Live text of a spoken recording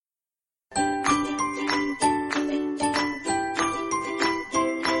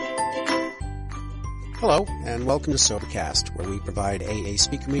Hello, and welcome to Sobercast, where we provide AA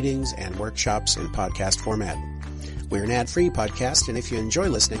speaker meetings and workshops in podcast format. We're an ad-free podcast, and if you enjoy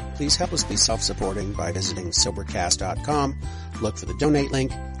listening, please help us be self-supporting by visiting Sobercast.com, look for the donate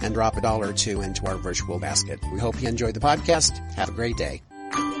link, and drop $1 or $2 into our virtual basket. We hope you enjoy the podcast. Have a great day.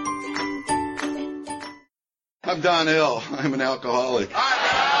 I'm Don L. I'm an alcoholic.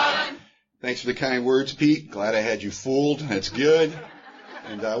 Hi, Don! Thanks for the kind words, Pete. Glad I had you fooled. That's good.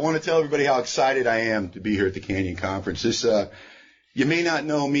 And I want to tell everybody how excited I am to be here at the Canyon Conference. You may not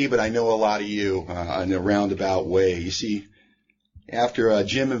know me, but I know a lot of you in a roundabout way. You see, after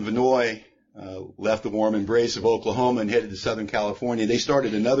Jim and Vinoy left the warm embrace of Oklahoma and headed to Southern California, they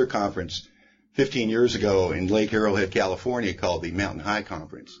started another conference 15 years ago in Lake Arrowhead, California, called the Mountain High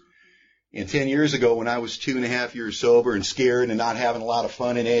Conference. And 10 years ago, when I was 2.5 years sober and scared and not having a lot of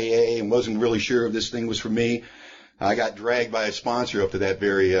fun in AA and wasn't really sure if this thing was for me, I got dragged by a sponsor up to that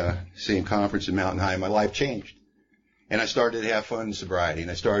very same conference in Mountain High, and my life changed. And I started to have fun in sobriety, and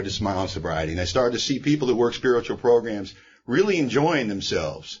I started to smile in sobriety, and I started to see people that work spiritual programs really enjoying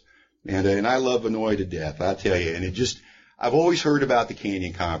themselves. And I love Vinoy to death, I tell you. And I've always heard about the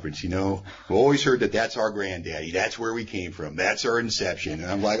Canyon Conference, you know. I've always heard that that's our granddaddy. That's where we came from. That's our inception. And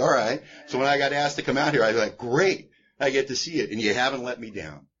I'm like, all right. So when I got asked to come out here, I was like, great. I get to see it. And you haven't let me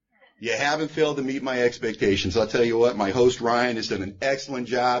down. You haven't failed to meet my expectations. I'll tell you what, my host Ryan has done an excellent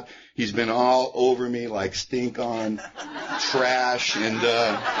job. He's been all over me like stink on trash and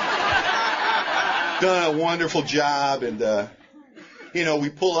done a wonderful job. And we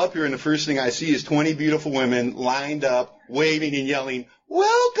pull up here and the first thing I see is 20 beautiful women lined up, waving and yelling,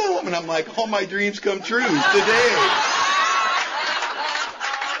 "Welcome!" And I'm like, all my dreams come true today.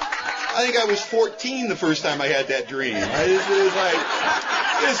 I think I was 14 the first time I had that dream. It was like,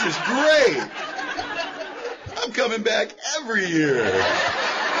 this is great. I'm coming back every year.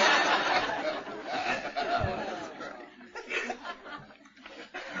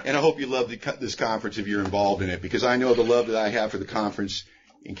 And I hope you love this conference if you're involved in it, because I know the love that I have for the conference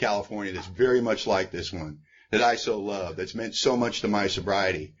in California that's very much like this one, that I so love, that's meant so much to my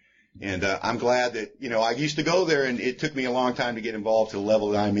sobriety. And I'm glad that, I used to go there, and it took me a long time to get involved to the level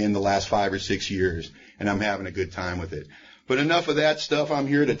that I'm in the last 5 or 6 years, and I'm having a good time with it. But enough of that stuff. I'm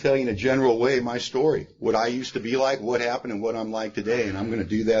here to tell you in a general way my story, what I used to be like, what happened, and what I'm like today, and I'm going to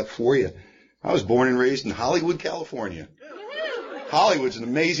do that for you. I was born and raised in Hollywood, California. Hollywood's an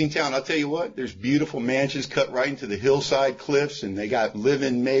amazing town. I'll tell you what, there's beautiful mansions cut right into the hillside cliffs, and they got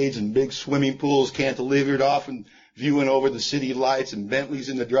live-in maids and big swimming pools cantilevered off and viewing over the city lights and Bentleys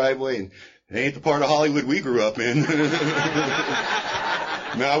in the driveway, and it ain't the part of Hollywood we grew up in.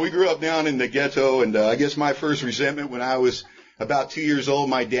 No, we grew up down in the ghetto, and I guess my first resentment when I was about 2 years old,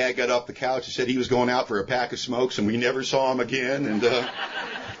 my dad got off the couch and said he was going out for a pack of smokes, and we never saw him again. And,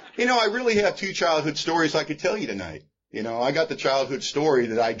 I really have 2 childhood stories I could tell you tonight. I got the childhood story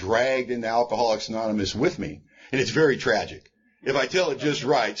that I dragged into Alcoholics Anonymous with me, and it's very tragic. If I tell it just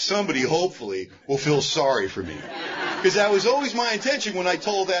right, somebody hopefully will feel sorry for me, because that was always my intention when I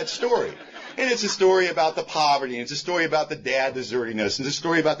told that story. And it's a story about the poverty, and it's a story about the dad deserting us, and it's a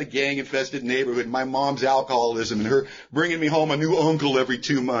story about the gang-infested neighborhood, and my mom's alcoholism, and her bringing me home a new uncle every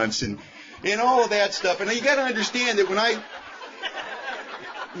 2 months, and all of that stuff. And you got to understand that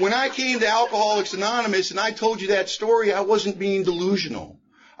when I came to Alcoholics Anonymous and I told you that story, I wasn't being delusional.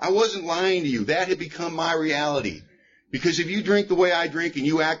 I wasn't lying to you. That had become my reality. Because if you drink the way I drink and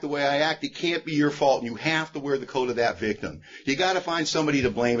you act the way I act, it can't be your fault, and you have to wear the coat of that victim. You got to find somebody to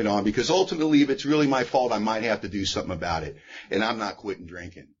blame it on, because ultimately, if it's really my fault, I might have to do something about it. And I'm not quitting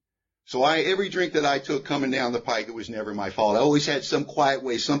drinking. So every drink that I took coming down the pike, it was never my fault. I always had some quiet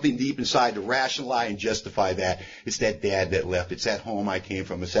way, something deep inside to rationalize and justify that. It's that dad that left. It's that home I came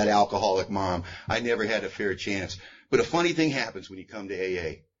from. It's that alcoholic mom. I never had a fair chance. But a funny thing happens when you come to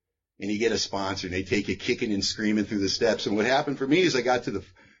AA. And you get a sponsor, and they take you kicking and screaming through the steps. And what happened for me is I got to the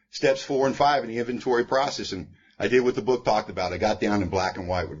steps 4 and 5 in the inventory process, and I did what the book talked about. I got down in black and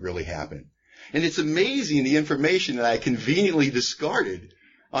white what really happened. And it's amazing the information that I conveniently discarded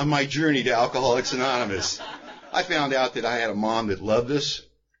on my journey to Alcoholics Anonymous. I found out that I had a mom that loved us.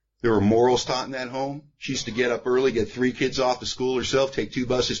 There were morals taught in that home. She used to get up early, get 3 kids off to school herself, take 2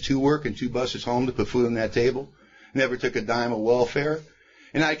 buses to work and 2 buses home to put food on that table. Never took a dime of welfare.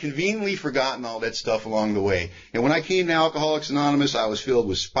 And I'd conveniently forgotten all that stuff along the way. And when I came to Alcoholics Anonymous, I was filled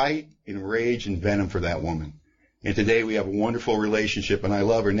with spite and rage and venom for that woman. And today we have a wonderful relationship, and I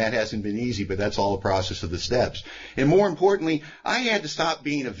love her, and that hasn't been easy, but that's all a process of the steps. And more importantly, I had to stop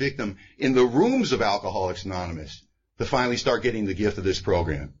being a victim in the rooms of Alcoholics Anonymous to finally start getting the gift of this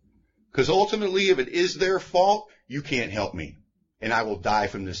program. Because ultimately, if it is their fault, you can't help me. and I will die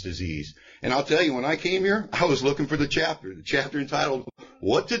from this disease. And I'll tell you, when I came here, I was looking for the chapter entitled,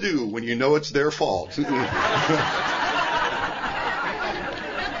 What to Do When You Know It's Their Fault.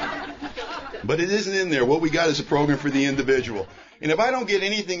 But it isn't in there. What we got is a program for the individual. And if I don't get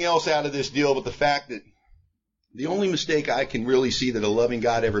anything else out of this deal but the fact that the only mistake I can really see that a loving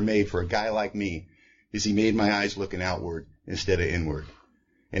God ever made for a guy like me is he made my eyes looking outward instead of inward.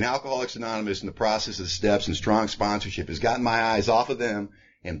 And Alcoholics Anonymous, in the process of the steps and strong sponsorship, has gotten my eyes off of them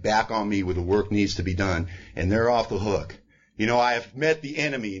and back on me where the work needs to be done. And they're off the hook. You know, I have met the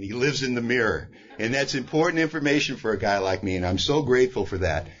enemy, and he lives in the mirror. And that's important information for a guy like me, and I'm so grateful for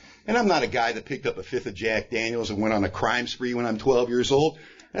that. And I'm not a guy that picked up a fifth of Jack Daniels and went on a crime spree when I'm 12 years old.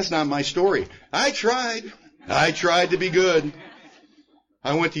 That's not my story. I tried to be good.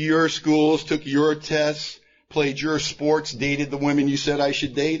 I went to your schools, took your tests, played your sports, dated the women you said I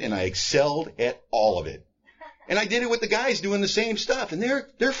should date, and I excelled at all of it. And I did it with the guys doing the same stuff, and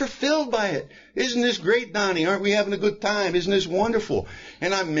they're fulfilled by it. Isn't this great, Donnie? Aren't we having a good time? Isn't this wonderful?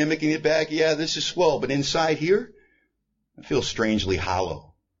 And I'm mimicking it back. Yeah, this is swell. But inside here, I feel strangely hollow.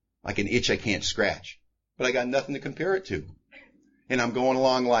 Like an itch I can't scratch. But I got nothing to compare it to. And I'm going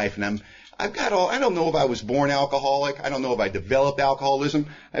along life, and I don't know if I was born alcoholic. I don't know if I developed alcoholism.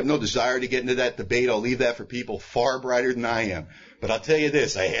 I have no desire to get into that debate. I'll leave that for people far brighter than I am. But I'll tell you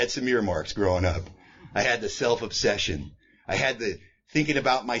this, I had some earmarks growing up. I had the self-obsession. I had the thinking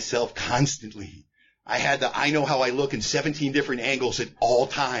about myself constantly. I had the I know how I look in 17 different angles at all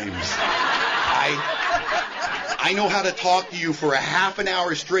times. I know how to talk to you for a half an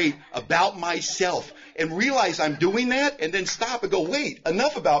hour straight about myself and realize I'm doing that and then stop and go, wait,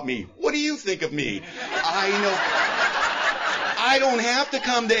 enough about me. What do you think of me? I don't have to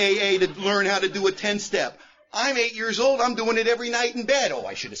come to AA to learn how to do a 10-step. I'm 8 years old. I'm doing it every night in bed. Oh,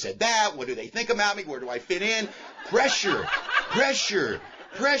 I should have said that. What do they think about me? Where do I fit in? Pressure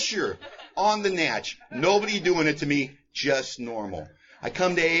on the natch. Nobody doing it to me, just normal. I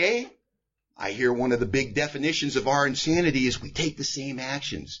come to AA. I hear one of the big definitions of our insanity is we take the same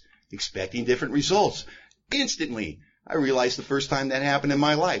actions, expecting different results. Instantly, I realized the first time that happened in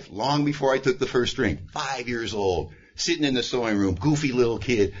my life, long before I took the first drink, 5 years old, sitting in the sewing room, goofy little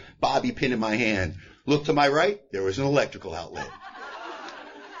kid, bobby pin in my hand. Looked to my right, there was an electrical outlet.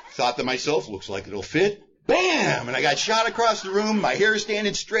 Thought to myself, looks like it'll fit. Bam! And I got shot across the room, my hair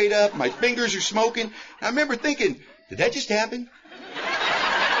standing straight up, my fingers are smoking. I remember thinking, did that just happen?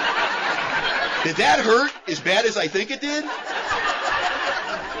 Did that hurt as bad as I think it did?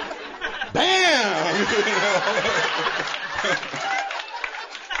 Bam!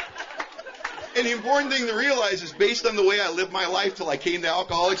 And the important thing to realize is based on the way I lived my life till I came to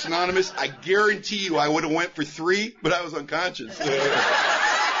Alcoholics Anonymous, I guarantee you I would have went for 3, but I was unconscious.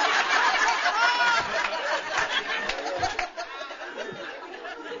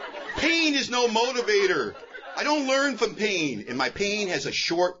 Pain is no motivator. I don't learn from pain, and my pain has a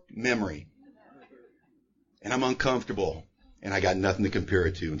short memory. And I'm uncomfortable, and I got nothing to compare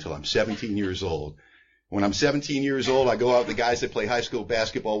it to until I'm 17 years old. When I'm 17 years old, I go out with the guys that play high school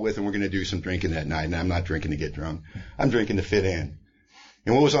basketball with, and we're going to do some drinking that night. And I'm not drinking to get drunk. I'm drinking to fit in.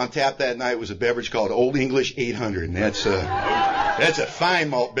 And what was on tap that night was a beverage called Old English 800, and that's a fine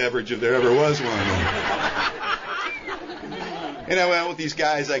malt beverage if there ever was one. And I went with these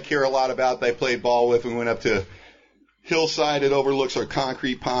guys I care a lot about that I played ball with. We went up to hillside that overlooks our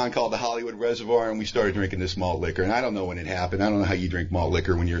concrete pond called the Hollywood Reservoir, and we started drinking this malt liquor. And I don't know when it happened. I don't know how you drink malt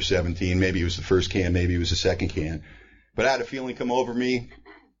liquor when you're 17. Maybe it was the first can, maybe it was the second can. But I had a feeling come over me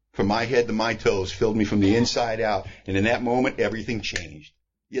from my head to my toes, filled me from the inside out. And in that moment, everything changed.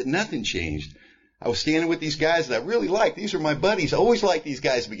 Yet nothing changed. I was standing with these guys that I really liked. These are my buddies. I always liked these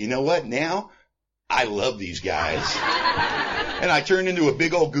guys. But you know what? Now, I love these guys. And I turned into a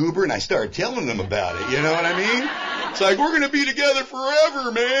big old goober, and I started telling them about it. You know what I mean? It's like, we're going to be together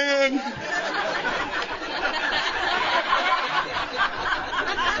forever, man.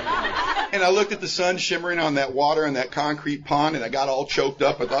 And I looked at the sun shimmering on that water and that concrete pond, and I got all choked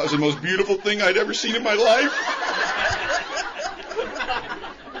up. I thought it was the most beautiful thing I'd ever seen in my life.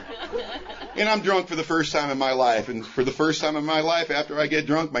 And I'm drunk for the first time in my life. And for the first time in my life, after I get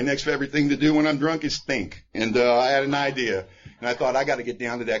drunk, my next favorite thing to do when I'm drunk is think. And I had an idea. And I thought, I got to get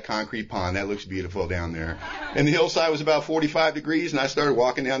down to that concrete pond. That looks beautiful down there. And the hillside was about 45 degrees, and I started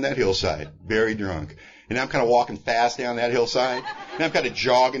walking down that hillside, very drunk. And I'm kind of walking fast down that hillside. And I'm kind of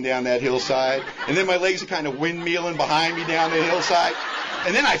jogging down that hillside. And then my legs are kind of windmilling behind me down the hillside.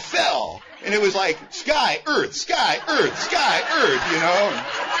 And then I fell. And it was like sky, earth, sky, earth, sky, earth, you know.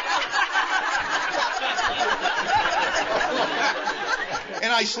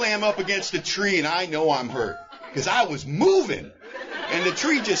 And I slam up against a tree, and I know I'm hurt. Because I was moving. And the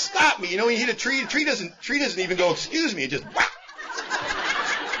tree just stopped me. You know, when you hit a tree, the tree doesn't even go, excuse me, it just whack.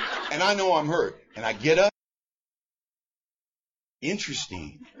 And I know I'm hurt. And I get up.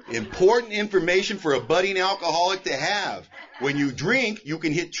 Interesting. Important information for a budding alcoholic to have. When you drink, you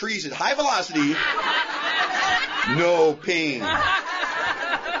can hit trees at high velocity. No pain.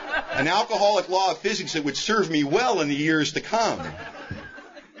 An alcoholic law of physics that would serve me well in the years to come.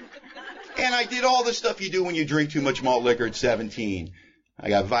 And I did all the stuff you do when you drink too much malt liquor at 17. I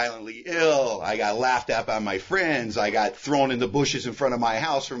got violently ill. I got laughed at by my friends. I got thrown in the bushes in front of my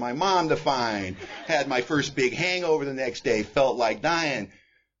house for my mom to find. Had my first big hangover the next day. Felt like dying.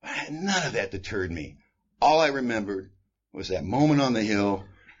 None of that deterred me. All I remembered was that moment on the hill.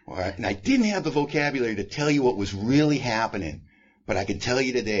 And I didn't have the vocabulary to tell you what was really happening. But I can tell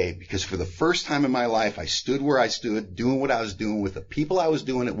you today, because for the first time in my life, I stood where I stood, doing what I was doing with the people I was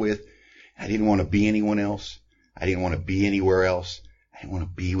doing it with. I didn't want to be anyone else. I didn't want to be anywhere else. I didn't want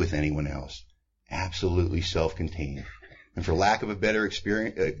to be with anyone else. Absolutely self-contained. And for lack of a better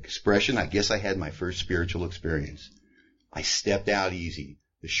expression, I guess I had my first spiritual experience. I stepped out easy.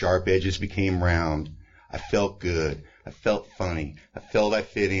 The sharp edges became round. I felt good. I felt funny. I felt I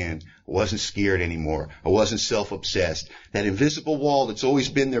fit in. I wasn't scared anymore. I wasn't self-obsessed. That invisible wall that's always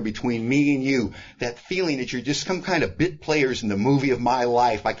been there between me and you, that feeling that you're just some kind of bit players in the movie of my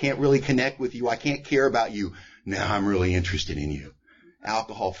life. I can't really connect with you. I can't care about you. Now I'm really interested in you.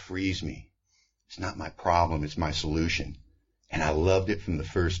 Alcohol frees me. It's not my problem. It's my solution. And I loved it from the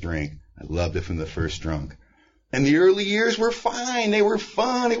first drink. I loved it from the first drunk. And the early years were fine. They were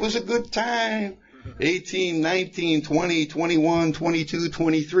fun. It was a good time. 18, 19, 20, 21, 22,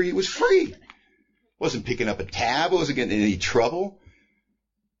 23. It was free. Wasn't picking up a tab. I wasn't getting in any trouble.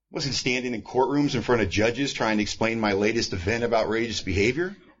 Wasn't standing in courtrooms in front of judges trying to explain my latest event of outrageous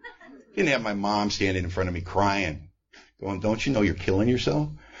behavior. Didn't have my mom standing in front of me crying, going, don't you know you're killing yourself?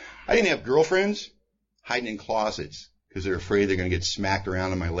 I didn't have girlfriends hiding in closets because they're afraid they're going to get smacked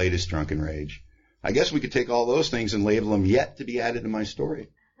around in my latest drunken rage. I guess we could take all those things and label them yet to be added to my story.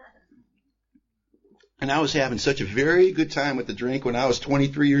 And I was having such a very good time with the drink when I was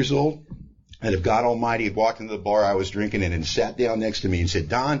 23 years old. And if God Almighty had walked into the bar I was drinking in and sat down next to me and said,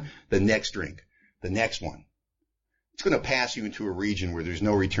 Don, the next drink, the next one, it's going to pass you into a region where there's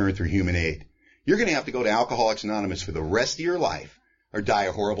no return through human aid. You're going to have to go to Alcoholics Anonymous for the rest of your life or die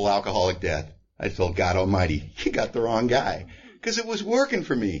a horrible alcoholic death. I told God Almighty, you got the wrong guy, because it was working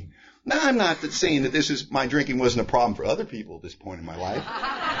for me. Now, I'm not saying that my drinking wasn't a problem for other people at this point in my life.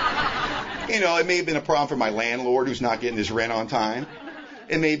 You know, it may have been a problem for my landlord who's not getting his rent on time.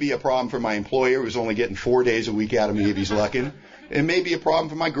 It may be a problem for my employer who's only getting 4 days a week out of me if he's lucking. It may be a problem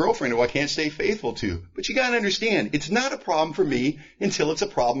for my girlfriend who I can't stay faithful to. But you got to understand, it's not a problem for me until it's a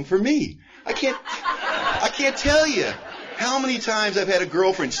problem for me. I can't tell you how many times I've had a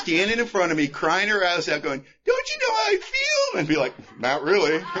girlfriend standing in front of me crying her eyes out going, don't you know how I feel? And be like, not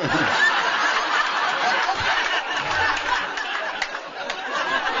really.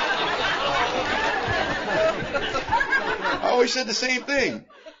 I always said the same thing.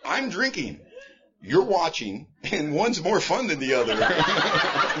 I'm drinking. You're watching, and one's more fun than the other.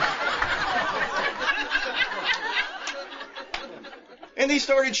 And they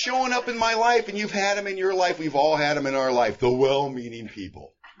started showing up in my life, and you've had them in your life. We've all had them in our life. The well-meaning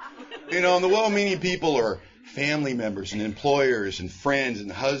people. You know, and the well-meaning people are family members and employers and friends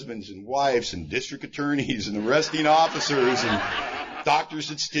and husbands and wives and district attorneys and arresting officers and doctors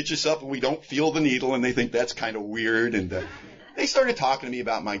that stitch us up and we don't feel the needle and they think that's kind of weird. And they started talking to me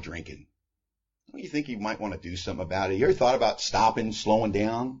about my drinking. Well, you think you might want to do something about it? You ever thought about stopping, slowing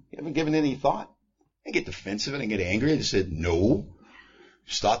down? You haven't given it any thought? I get defensive and I get angry. I just said, no.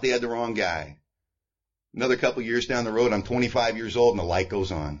 Just thought they had the wrong guy. Another couple years down the road, I'm 25 years old and the light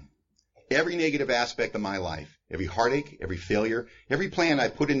goes on. Every negative aspect of my life, every heartache, every failure, every plan I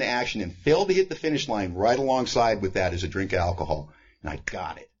put into action and failed to hit the finish line right alongside with that is a drink of alcohol. And I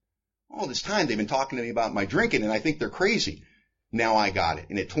got it. All this time they've been talking to me about my drinking and I think they're crazy. Now I got it.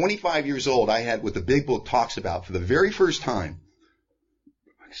 And at 25 years old, I had what the big book talks about for the very first time,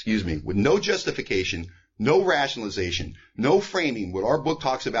 with no justification, no rationalization, no framing. What our book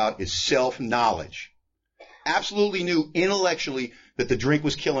talks about is self-knowledge. Absolutely knew intellectually that the drink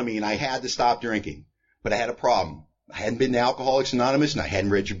was killing me and I had to stop drinking. But I had a problem. I hadn't been to Alcoholics Anonymous and I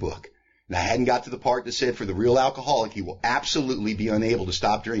hadn't read your book. And I hadn't got to the part that said for the real alcoholic, he will absolutely be unable to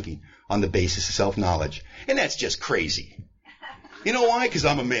stop drinking on the basis of self-knowledge. And that's just crazy. You know why? Because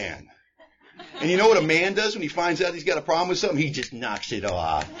I'm a man. And you know what a man does when he finds out he's got a problem with something? He just knocks it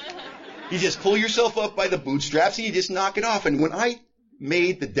off. You just pull yourself up by the bootstraps and you just knock it off. And when I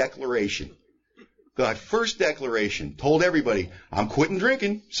made the declaration The first declaration told everybody, I'm quitting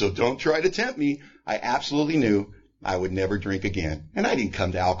drinking, so don't try to tempt me. I absolutely knew I would never drink again. And I didn't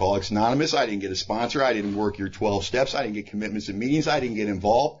come to Alcoholics Anonymous. I didn't get a sponsor. I didn't work your 12 steps. I didn't get commitments and meetings. I didn't get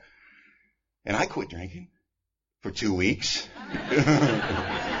involved. And I quit drinking for 2 weeks.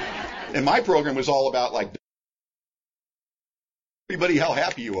 And my program was all about like, everybody, how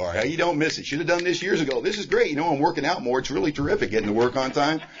happy you are. How you don't miss it. Should have done this years ago. This is great. You know, I'm working out more. It's really terrific getting to work on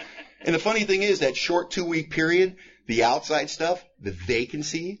time. And the funny thing is that short 2-week period, the outside stuff that they can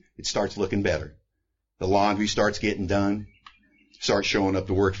see, it starts looking better. The laundry starts getting done, start showing up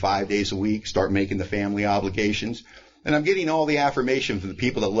to work 5 days a week, start making the family obligations. And I'm getting all the affirmation from the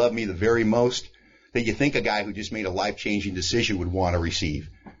people that love me the very most that you think a guy who just made a life-changing decision would want to receive.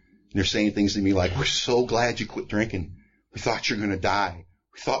 And they're saying things to me like, we're so glad you quit drinking. We thought you were going to die.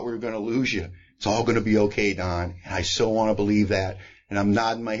 We thought we were going to lose you. It's all going to be okay, Don. And I so want to believe that. And I'm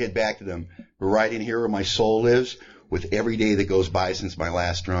nodding my head back to them. But right in here where my soul lives, with every day that goes by since my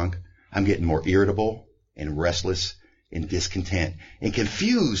last drunk, I'm getting more irritable and restless and discontent and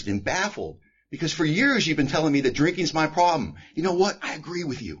confused and baffled. Because for years you've been telling me that drinking's my problem. You know what? I agree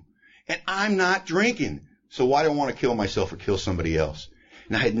with you. And I'm not drinking. So why do I want to kill myself or kill somebody else?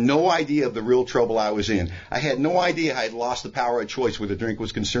 And I had no idea of the real trouble I was in. I had no idea I had lost the power of choice where the drink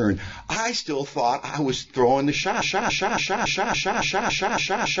was concerned. I still thought I was throwing the shot.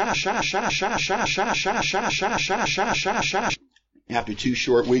 After 2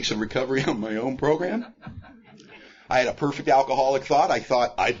 short weeks of recovery on my own program, I had a perfect alcoholic thought. I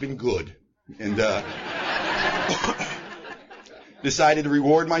thought I'd been good. And decided to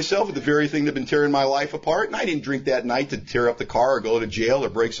reward myself with the very thing that had been tearing my life apart. And I didn't drink that night to tear up the car or go to jail or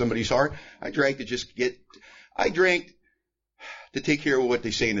break somebody's heart. I drank to take care of what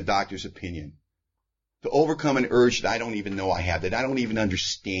they say in the doctor's opinion. To overcome an urge that I don't even know I have, that I don't even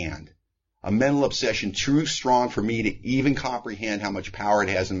understand. A mental obsession too strong for me to even comprehend how much power it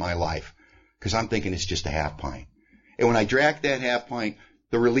has in my life. Because I'm thinking it's just a half pint. And when I drank that half pint,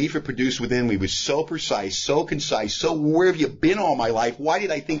 the relief it produced within me was so precise, so concise, so where have you been all my life? Why did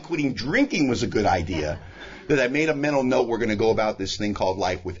I think quitting drinking was a good idea? That I made a mental note we're going to go about this thing called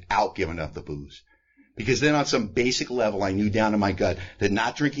life without giving up the booze. Because then on some basic level I knew down in my gut that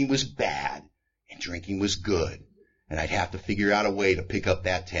not drinking was bad and drinking was good. And I'd have to figure out a way to pick up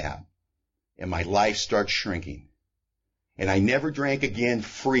that tab. And my life starts shrinking. And I never drank again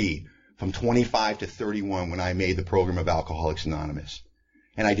free from 25 to 31 when I made the program of Alcoholics Anonymous.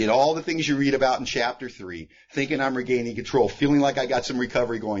 And I did all the things you read about in Chapter 3, thinking I'm regaining control, feeling like I got some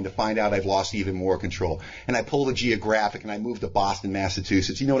recovery going, to find out I've lost even more control. And I pulled a geographic and I moved to Boston,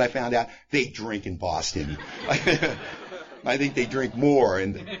 Massachusetts. You know what I found out? They drink in Boston. I think they drink more.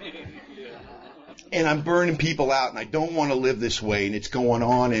 And I'm burning people out, and I don't want to live this way. And it's going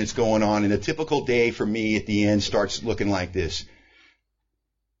on and it's going on. And a typical day for me at the end starts looking like this.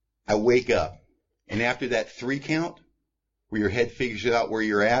 I wake up, and after that 3 count, where your head figures out where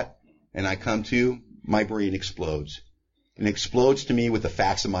you're at, and I come to, my brain explodes. And it explodes to me with the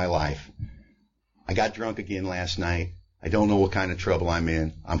facts of my life. I got drunk again last night. I don't know what kind of trouble I'm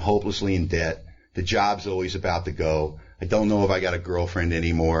in. I'm hopelessly in debt. The job's always about to go. I don't know if I got a girlfriend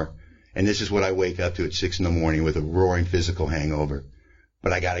anymore. And this is what I wake up to at 6 a.m. with a roaring physical hangover.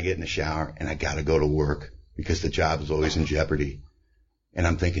 But I got to get in the shower, and I got to go to work because the job is always in jeopardy. And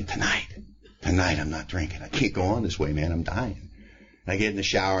I'm thinking, tonight I'm not drinking. I can't go on this way, man. I'm dying. And I get in the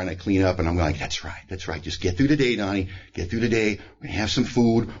shower and I clean up and I'm like, that's right. Just get through the day, Donnie. Get through the day. We're going to have some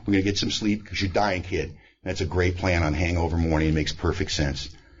food. We're going to get some sleep because you're dying, kid. That's a great plan on hangover morning. It makes perfect sense.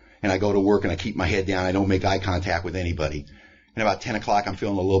 And I go to work and I keep my head down. I don't make eye contact with anybody. And about 10 o'clock, I'm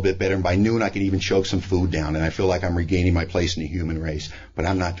feeling a little bit better. And by noon, I can even choke some food down. And I feel like I'm regaining my place in the human race. But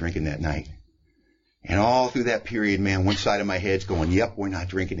I'm not drinking that night. And all through that period, man, one side of my head's going, yep, we're not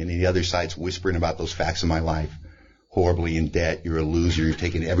drinking. And the other side's whispering about those facts of my life. Horribly in debt. You're a loser. You've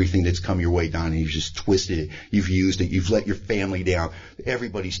taken everything that's come your way down and you've just twisted it. You've used it. You've let your family down.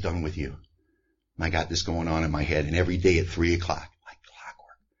 Everybody's done with you. And I got this going on in my head. And every day at 3 o'clock, like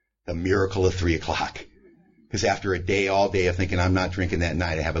clockwork, the miracle of 3 o'clock. Because after a day, all day of thinking I'm not drinking that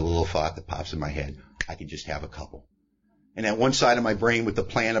night, I have a little thought that pops in my head. I could just have a couple. And that one side of my brain with the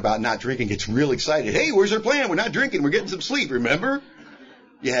plan about not drinking gets real excited. Hey, where's our plan? We're not drinking. We're getting some sleep, remember?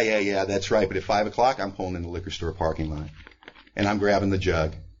 Yeah, that's right. But at 5 o'clock, I'm pulling in the liquor store parking lot. And I'm grabbing the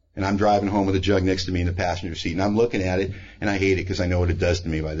jug. And I'm driving home with a jug next to me in the passenger seat. And I'm looking at it, and I hate it because I know what it does to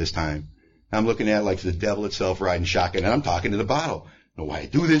me by this time. I'm looking at it like the devil itself riding shotgun. And I'm talking to the bottle. I know why I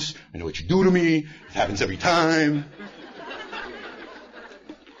do this. I know what you do to me. It happens every time.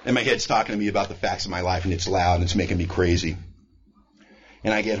 And my head's talking to me about the facts of my life, and it's loud, and it's making me crazy.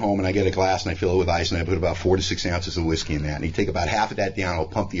 And I get home and I get a glass and I fill it with ice and I put about 4 to 6 ounces of whiskey in that. And you take about half of that down, it'll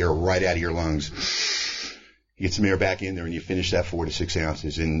pump the air right out of your lungs. You get some air back in there and you finish that 4 to 6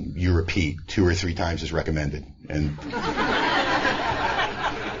 ounces and you repeat 2 or 3 times as recommended. And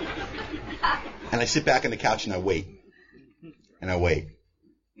I sit back on the couch and I wait. And I wait.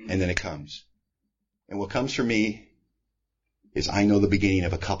 And then it comes. And what comes for me is I know the beginning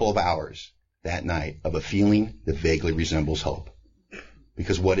of a couple of hours that night of a feeling that vaguely resembles hope.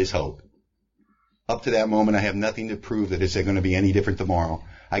 Because what is hope? Up to that moment, I have nothing to prove that it's going to be any different tomorrow.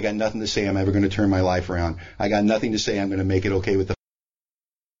 I got nothing to say I'm ever going to turn my life around. I got nothing to say I'm going to make it okay with the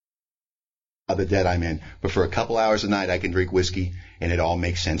debt I'm in. But for a couple hours a night, I can drink whiskey, and it all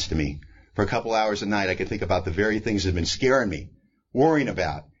makes sense to me. For a couple hours a night, I can think about the very things that have been scaring me, worrying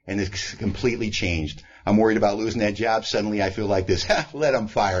about, and it's completely changed. I'm worried about losing that job. Suddenly I feel like this. Let them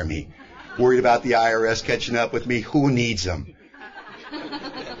fire me. Worried about the IRS catching up with me. Who needs them?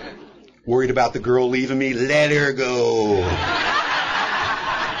 Worried about the girl leaving me. Let her go.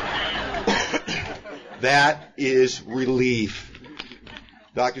 That is relief.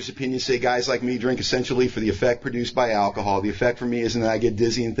 Doctors' opinions say guys like me drink essentially for the effect produced by alcohol. The effect for me isn't that I get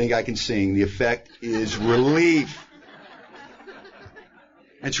dizzy and think I can sing. The effect is relief.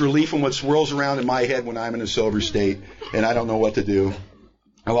 It's relief from what swirls around in my head when I'm in a sober state and I don't know what to do.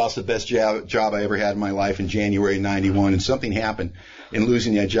 I lost the best job I ever had in my life in January 91, and something happened in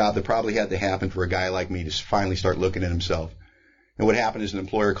losing that job that probably had to happen for a guy like me to finally start looking at himself. And what happened is an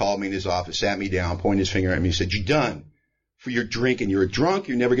employer called me in his office, sat me down, pointed his finger at me, and said, "You're done for your drinking. You're a drunk.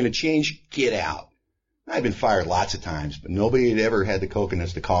 You're never going to change. Get out." I'd been fired lots of times, but nobody had ever had the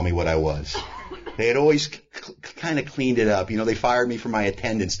coconuts to call me what I was. They had always kind of cleaned it up. You know, they fired me for my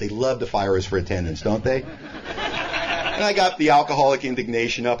attendance. They love to fire us for attendance, don't they? And I got the alcoholic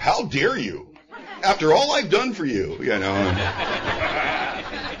indignation up. How dare you? After all I've done for you, you know.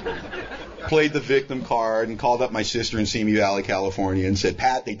 Played the victim card and called up my sister in Simi Valley, California and said,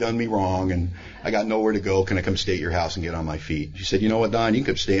 "Pat, they done me wrong and I got nowhere to go. Can I come stay at your house and get on my feet?" She said, "You know what, Don? You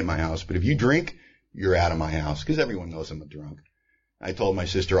can come stay at my house, but if you drink, you're out of my house," because everyone knows I'm a drunk. I told my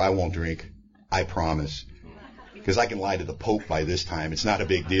sister, "I won't drink. I promise." Because I can lie to the Pope by this time. It's not a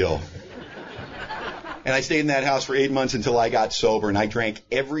big deal. And I stayed in that house for 8 months until I got sober, and I drank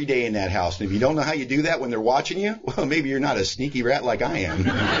every day in that house. And if you don't know how you do that when they're watching you, well, maybe you're not a sneaky rat like I am.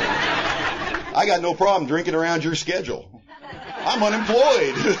 I got no problem drinking around your schedule. I'm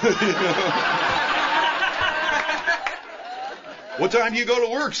unemployed. What time do you go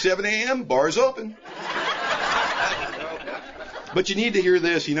to work? 7 a.m., bar's open. But you need to hear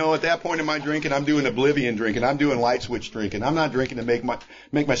this. You know, at that point in my drinking, I'm doing oblivion drinking. I'm doing light switch drinking. I'm not drinking to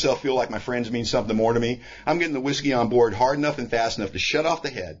make myself feel like my friends mean something more to me. I'm getting the whiskey on board hard enough and fast enough to shut off the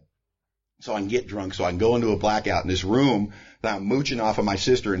head so I can get drunk, so I can go into a blackout in this room that I'm mooching off of my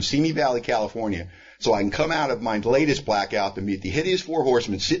sister in Simi Valley, California, so I can come out of my latest blackout to meet the hideous 4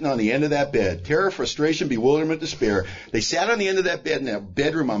 horsemen sitting on the end of that bed. Terror, frustration, bewilderment, despair. They sat on the end of that bed in that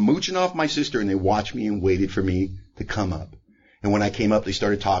bedroom. I'm mooching off my sister, and they watched me and waited for me to come up. And when I came up, they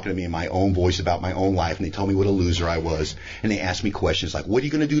started talking to me in my own voice about my own life, and they told me what a loser I was. And they asked me questions like, "What are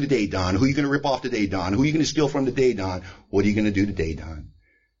you going to do today, Don? Who are you going to rip off today, Don? Who are you going to steal from today, Don? What are you going to do today, Don?"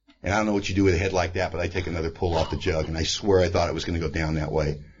 And I don't know what you do with a head like that, but I take another pull off the jug, and I swear I thought it was going to go down that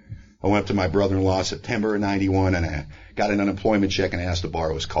way. I went up to my brother-in-law September of 91, and I got an unemployment check, and I asked to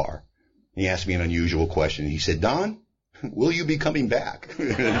borrow his car. And he asked me an unusual question. He said, "Don, will you be coming back?"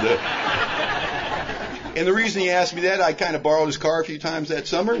 And the reason he asked me that, I kind of borrowed his car a few times that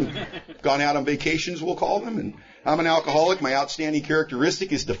summer and gone out on vacations, we'll call them. And I'm an alcoholic. My outstanding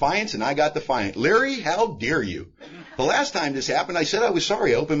characteristic is defiance, and I got defiant. "Larry, how dare you?" The last time this happened, I said I was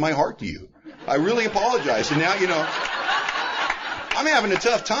sorry. I opened my heart to you. I really apologize. And now, you know, I'm having a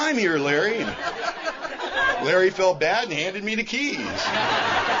tough time here, Larry. And Larry felt bad and handed me the keys.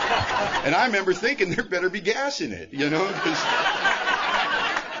 And I remember thinking there better be gas in it, you know,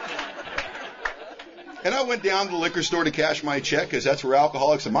 And I went down to the liquor store to cash my check, because that's where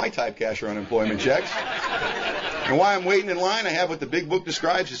alcoholics of my type cash their unemployment checks. And while I'm waiting in line, I have what the big book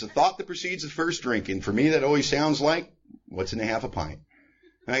describes as a thought that precedes the first drink. And for me, that always sounds like, what's in a half a pint?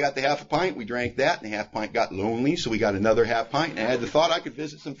 And I got the half a pint, we drank that, and the half pint got lonely, so we got another half pint. And I had the thought I could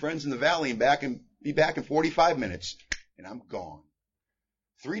visit some friends in the valley and be back in 45 minutes. And I'm gone.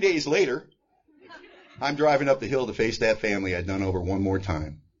 3 days later, I'm driving up the hill to face that family I'd done over one more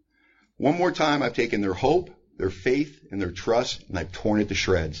time. One more time, I've taken their hope, their faith, and their trust, and I've torn it to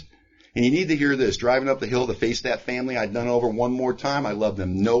shreds. And you need to hear this. Driving up the hill to face that family I'd done over one more time, I love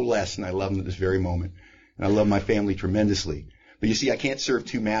them no less than I love them at this very moment. And I love my family tremendously. But you see, I can't serve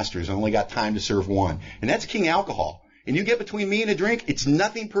 2 masters. I only got time to serve one. And that's King Alcohol. and you get between me and a drink, it's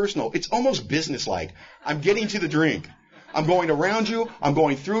nothing personal. It's almost businesslike. I'm getting to the drink. I'm going around you. I'm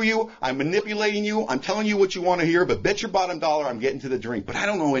going through you. I'm manipulating you. I'm telling you what you want to hear, but bet your bottom dollar I'm getting to the drink. But I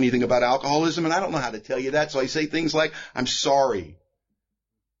don't know anything about alcoholism, and I don't know how to tell you that, so I say things like, I'm sorry.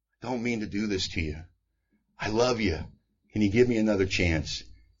 I don't mean to do this to you. I love you. Can you give me another chance?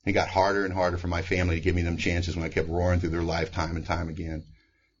 It got harder and harder for my family to give me them chances when I kept roaring through their life time and time again.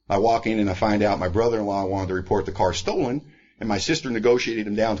 I walk in and I find out my brother-in-law wanted to report the car stolen, and my sister negotiated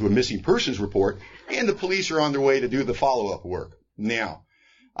him down to a missing persons report, and the police are on their way to do the follow-up work. Now,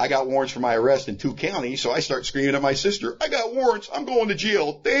 I got warrants for my arrest in 2 counties, so I start screaming at my sister, I got warrants, I'm going to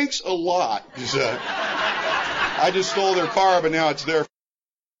jail, thanks a lot. I just stole their car, but now it's their.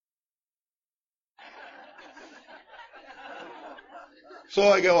 So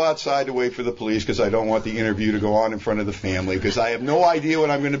I go outside to wait for the police because I don't want the interview to go on in front of the family because I have no idea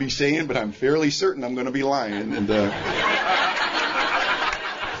what I'm going to be saying, but I'm fairly certain I'm going to be lying. And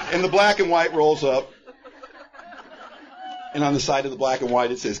the black and white rolls up, and on the side of the black and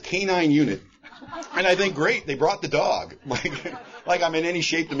white it says Canine Unit. And I think, great, they brought the dog. Like I'm in any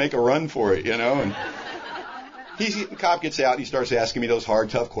shape to make a run for it, you know. And the cop gets out, he starts asking me those hard,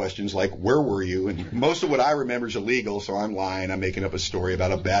 tough questions like, where were you? And most of what I remember is illegal, so I'm lying. I'm making up a story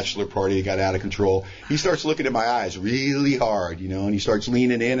about a bachelor party that got out of control. He starts looking at my eyes really hard, you know, and he starts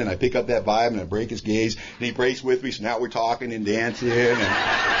leaning in, and I pick up that vibe, and I break his gaze, and he breaks with me, so now we're talking and dancing, and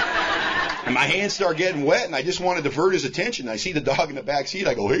my hands start getting wet, and I just want to divert his attention. I see the dog in the back seat.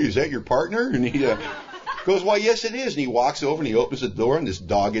 I go, hey, is that your partner? And he goes, why, yes, it is. And he walks over, and he opens the door, and this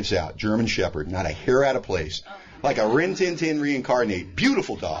dog gets out. German Shepherd, not a hair out of place. Like a Rin Tin Tin reincarnate.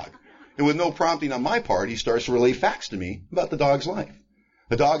 Beautiful dog. And with no prompting on my part, he starts to relay facts to me about the dog's life.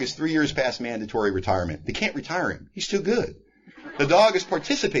 The dog is 3 years past mandatory retirement. They can't retire him. He's too good. The dog has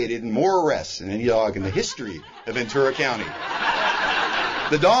participated in more arrests than any dog in the history of Ventura County.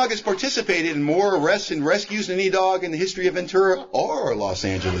 The dog has participated in more arrests and rescues than any dog in the history of Ventura or Los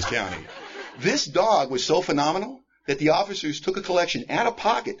Angeles County. This dog was so phenomenal that the officers took a collection out of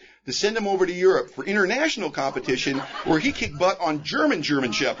pocket to send him over to Europe for international competition where he kicked butt on German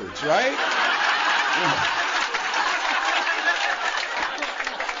Shepherds, right?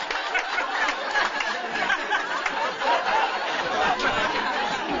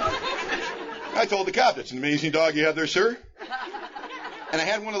 I told the cop, that's an amazing dog you have there, sir. And I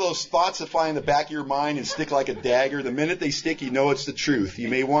had one of those thoughts that fly in the back of your mind and stick like a dagger. The minute they stick, you know it's the truth. You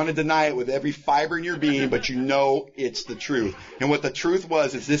may want to deny it with every fiber in your being, but you know it's the truth. And what the truth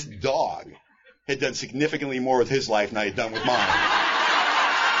was is this dog had done significantly more with his life than I had done with mine.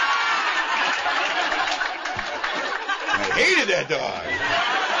 I hated that dog.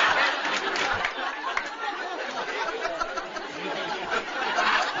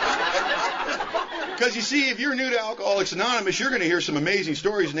 Because you see, if you're new to Alcoholics Anonymous, you're going to hear some amazing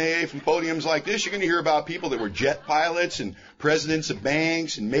stories in AA from podiums like this. You're going to hear about people that were jet pilots and presidents of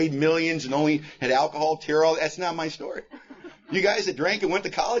banks and made millions and only had alcohol tear all. That's not my story. You guys that drank and went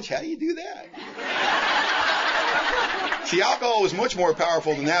to college, how do you do that? See, alcohol was much more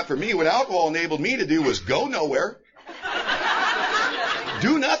powerful than that for me. What alcohol enabled me to do was go nowhere,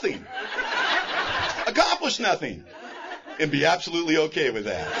 do nothing, accomplish nothing, and be absolutely okay with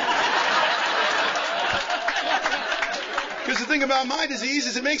that. Because the thing about my disease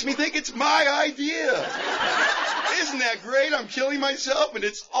is it makes me think it's my idea. Isn't that great? I'm killing myself, and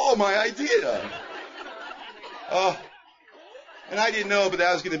it's all my idea. And I didn't know, but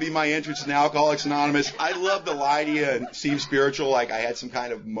that was going to be my entrance in Alcoholics Anonymous. I love to lie to you and seem spiritual, like I had some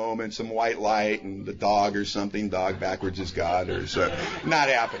kind of moment, some white light, and the dog or something, dog backwards is God, or so. Not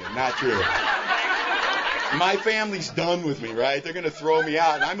happening, not true. My family's done with me, right? They're going to throw me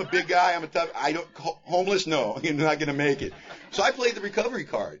out. And I'm a big guy. I'm a tough. Homeless? No, I'm not going to make it. So I played the recovery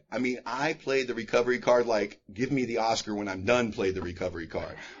card. I played the recovery card like, give me the Oscar when I'm done, played the recovery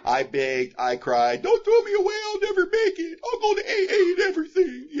card. I begged, I cried, don't throw me away, I'll never make it. I'll go to AA and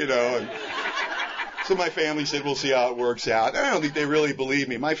everything, you know. And so my family said, we'll see how it works out. I don't think they really believe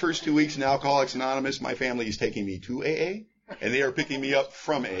me. My first 2 weeks in Alcoholics Anonymous, my family is taking me to AA. And they are picking me up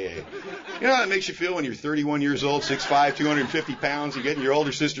from AA. You know how it makes you feel when you're 31 years old, 6'5", 250 pounds, you get in your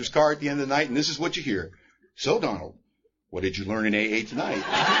older sister's car at the end of the night, and this is what you hear. So, Donald, what did you learn in AA tonight?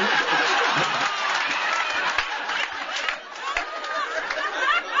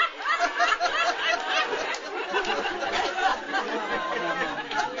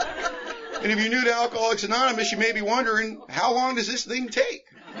 And if you're new to Alcoholics Anonymous, you may be wondering, how long does this thing take?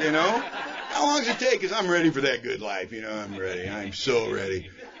 You know? How long does it take? Because I'm ready for that good life. You know, I'm ready. I'm so ready.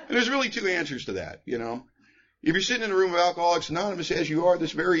 And there's really two answers to that, you know. If you're sitting in a room of Alcoholics Anonymous, as you are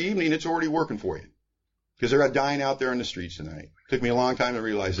this very evening, it's already working for you. because they're dying out there on the streets tonight. Took me a long time to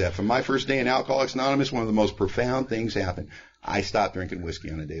realize that. From my first day in Alcoholics Anonymous, one of the most profound things happened. I stopped drinking whiskey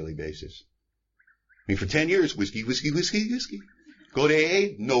on a daily basis. I mean, for 10 years, whiskey. Go to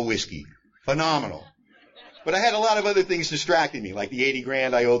AA, no whiskey. Phenomenal. But I had a lot of other things distracting me, like the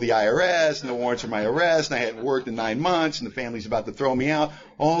 $80,000 I owe the IRS, and the warrants for my arrest, and I hadn't worked in 9 months, and the family's about to throw me out.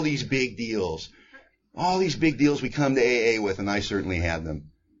 All these big deals. All these big deals we come to AA with, and I certainly had them.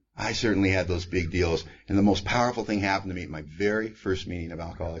 I certainly had those big deals. And the most powerful thing happened to me at my very first meeting of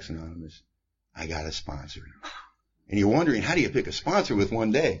Alcoholics Anonymous. I got a sponsor. And you're wondering, how do you pick a sponsor with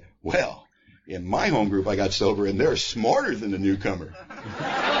one day? Well, in my home group I got sober, and they're smarter than the newcomer.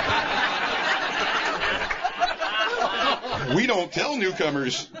 We don't tell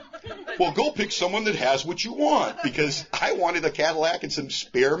newcomers, well, go pick someone that has what you want, because I wanted a Cadillac and some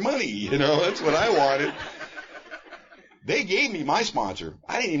spare money. That's what I wanted. They gave me my sponsor.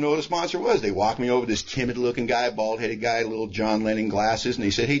 I didn't even know what a sponsor was. They walked me over, this timid-looking guy, bald-headed guy, little John Lennon glasses, and they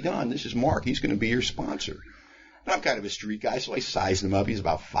said, hey, Don, this is Mark. He's going to be your sponsor. And I'm kind of a street guy, so I sized him up. He's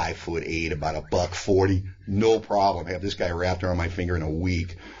about 5'8", about $140. No problem. I have this guy wrapped around my finger in a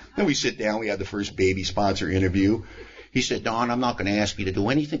week. Then we sit down. We had the first baby sponsor interview. He said, Don, I'm not going to ask you to do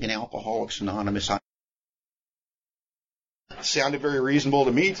anything in Alcoholics Anonymous. It sounded very reasonable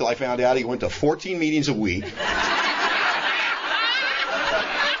to me until I found out he went to 14 meetings a week.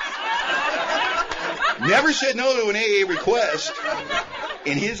 Never said no to an AA request.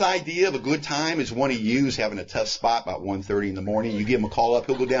 And his idea of a good time is one of you's having a tough spot about 1:30 in the morning. You give him a call up,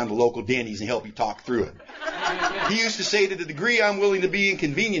 he'll go down to local Denny's and help you talk through it. He used to say that the degree I'm willing to be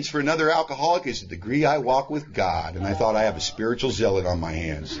inconvenienced for another alcoholic is the degree I walk with God. And I thought I have a spiritual zealot on my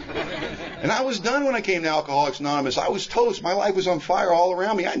hands. And I was done when I came to Alcoholics Anonymous. I was toast. My life was on fire all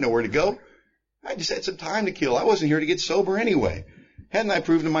around me. I had nowhere to go. I just had some time to kill. I wasn't here to get sober anyway. Hadn't I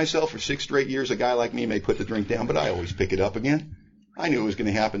proven to myself for 6 straight years a guy like me may put the drink down, but I always pick it up again? I knew it was going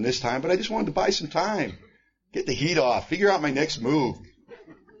to happen this time, but I just wanted to buy some time. Get the heat off. Figure out my next move.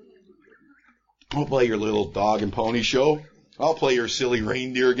 I'll play your little dog and pony show. I'll play your silly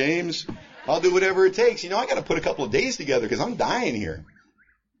reindeer games. I'll do whatever it takes. I got to put a couple of days together because I'm dying here.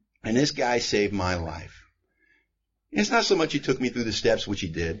 And this guy saved my life. It's not so much he took me through the steps, which he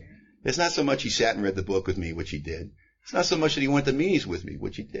did. It's not so much he sat and read the book with me, which he did. It's not so much that he went to meetings with me,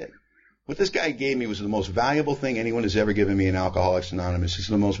 which he did. What this guy gave me was the most valuable thing anyone has ever given me in Alcoholics Anonymous. It's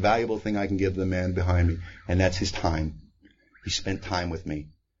the most valuable thing I can give the man behind me, and that's his time. He spent time with me.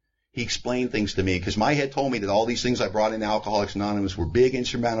 He explained things to me, because my head told me that all these things I brought into Alcoholics Anonymous were big,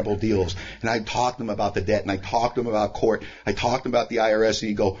 insurmountable deals. And I talked to him about the debt, and I talked to him about court. I talked to him about the IRS, and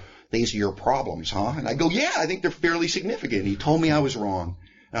he'd go, these are your problems, huh? And I go, yeah, I think they're fairly significant. And he told me I was wrong.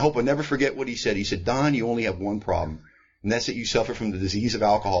 And I hope I'll never forget what he said. He said, Don, you only have one problem. And that's that you suffer from the disease of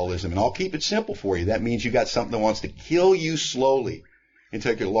alcoholism. And I'll keep it simple for you. That means you got something that wants to kill you slowly and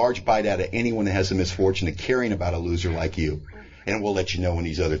take a large bite out of anyone that has the misfortune of caring about a loser like you. And we'll let you know when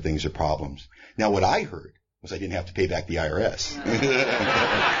these other things are problems. Now, what I heard was I didn't have to pay back the IRS.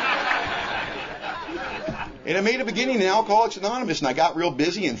 And I made a beginning in Alcoholics Anonymous, and I got real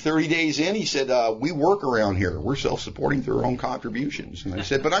busy, and 30 days in, he said, we work around here. We're self-supporting through our own contributions. And I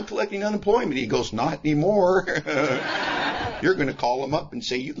said, but I'm collecting unemployment. He goes, not anymore. You're going to call them up and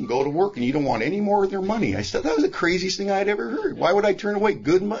say you can go to work, and you don't want any more of their money. I said, that was the craziest thing I'd ever heard. Why would I turn away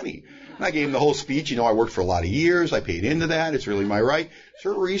good money? And I gave him the whole speech. I worked for a lot of years. I paid into that. It's really my right. Is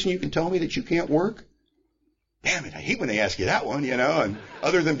there a reason you can tell me that you can't work? Damn it, I hate when they ask you that one, and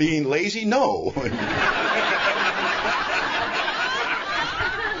other than being lazy, no.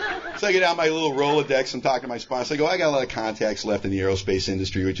 So I get out my little Rolodex and talk to my sponsor. I go, I got a lot of contacts left in the aerospace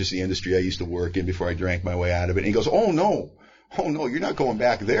industry, which is the industry I used to work in before I drank my way out of it. And he goes, oh no, you're not going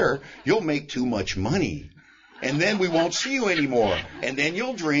back there. You'll make too much money. And then we won't see you anymore. And then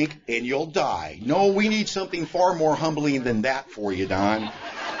you'll drink and you'll die. No, we need something far more humbling than that for you, Don.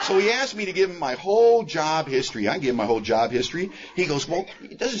 So he asked me to give him my whole job history. I gave him my whole job history. He goes, well,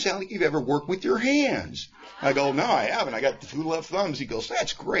 it doesn't sound like you've ever worked with your hands. I go, no, I haven't. I got 2 left thumbs. He goes,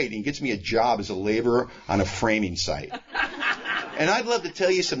 that's great. And he gets me a job as a laborer on a framing site. And I'd love to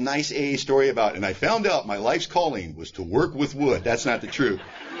tell you some nice AA story about it. And I found out my life's calling was to work with wood. That's not the truth.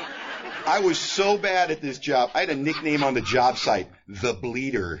 I was so bad at this job. I had a nickname on the job site, the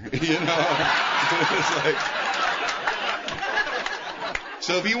Bleeder. It was like...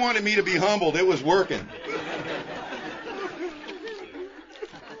 So if he wanted me to be humbled, it was working.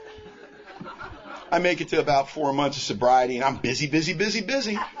 I make it to about 4 months of sobriety, and I'm busy.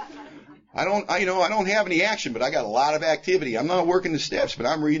 I don't have any action, but I got a lot of activity. I'm not working the steps, but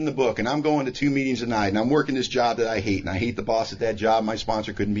I'm reading the book, and I'm going to 2 meetings a night, and I'm working this job that I hate, and I hate the boss at that job. My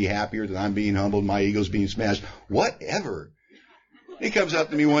sponsor couldn't be happier that I'm being humbled. My ego's being smashed. Whatever. He comes up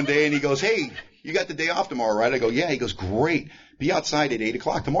to me one day, and he goes, hey, you got the day off tomorrow, right? I go, yeah. He goes, great. Be outside at 8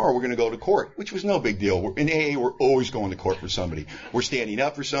 o'clock. Tomorrow we're going to go to court, which was no big deal. In AA, we're always going to court for somebody. We're standing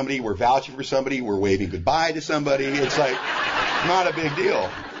up for somebody. We're vouching for somebody. We're waving goodbye to somebody. It's like not a big deal.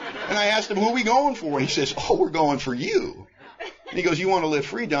 And I asked him, who are we going for? And he says, oh, we're going for you. And he goes, you want to live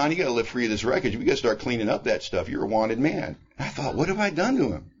free, Don? You got to live free of this wreckage. We got to start cleaning up that stuff. You're a wanted man. And I thought, what have I done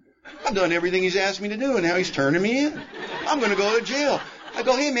to him? I've done everything he's asked me to do, and now he's turning me in. I'm going to go to jail. I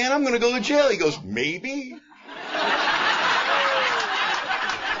go, hey, man, I'm going to go to jail. He goes, maybe.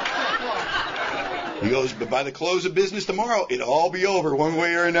 He goes, but by the close of business tomorrow, it'll all be over one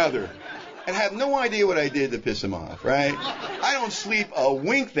way or another. And I have no idea what I did to piss him off, right? I don't sleep a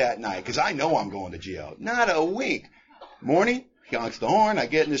wink that night because I know I'm going to jail. Not a wink. Morning, he honks the horn. I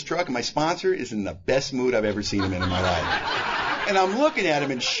get in this truck, and my sponsor is in the best mood I've ever seen him in my life. And I'm looking at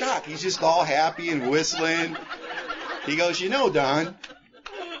him in shock. He's just all happy and whistling. He goes, you know, Don,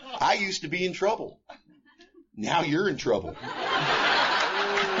 I used to be in trouble. Now you're in trouble.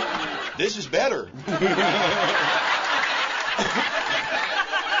 This is better.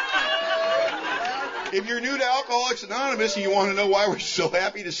 If you're new to Alcoholics Anonymous and you want to know why we're so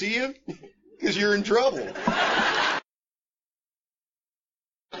happy to see you, because you're in trouble.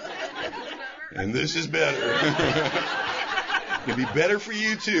 And this is better. It'll be better for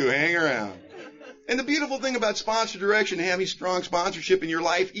you too. Hang around. And the beautiful thing about sponsor direction, having strong sponsorship in your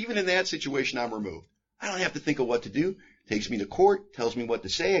life, even in that situation, I'm removed. I don't have to think of what to do. Takes me to court, tells me what to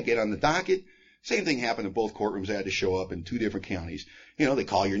say. I get on the docket. Same thing happened in both courtrooms. I had to show up in 2 different counties. You know, they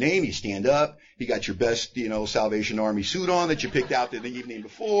call your name, you stand up, you got your best, Salvation Army suit on that you picked out the evening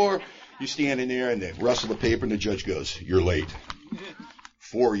before. You stand in there and they rustle the paper and the judge goes, you're late.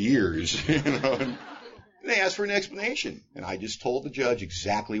 4 years, And they asked for an explanation. And I just told the judge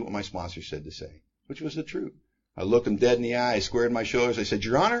exactly what my sponsor said to say, which was the truth. I looked him dead in the eye, squared my shoulders. I said,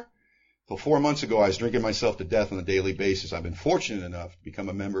 Your Honor, till 4 months ago, I was drinking myself to death on a daily basis. I've been fortunate enough to become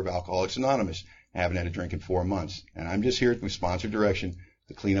a member of Alcoholics Anonymous. I haven't had a drink in 4 months. And I'm just here with sponsor direction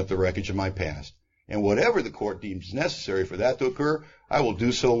to clean up the wreckage of my past. And whatever the court deems necessary for that to occur, I will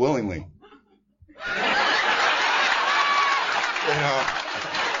do so willingly.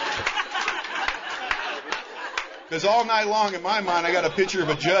 Because all night long in my mind, I got a picture of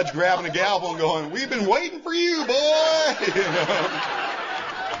a judge grabbing a gavel and going, we've been waiting for you, boy.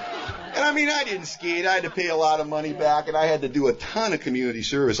 And I mean, I didn't skate. I had to pay a lot of money back, and I had to do a ton of community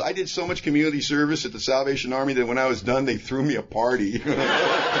service. I did so much community service at the Salvation Army that when I was done, they threw me a party.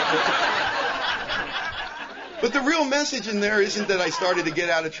 But the real message in there isn't that I started to get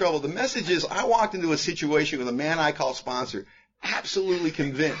out of trouble. The message is I walked into a situation with a man I call sponsor, absolutely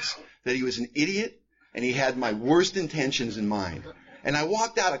convinced that he was an idiot and he had my worst intentions in mind. And I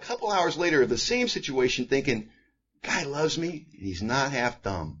walked out a couple hours later of the same situation thinking, guy loves me and he's not half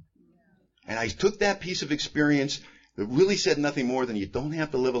dumb. And I took that piece of experience that really said nothing more than you don't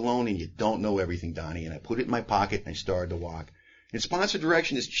have to live alone and you don't know everything, Donnie. And I put it in my pocket and I started to walk. And sponsor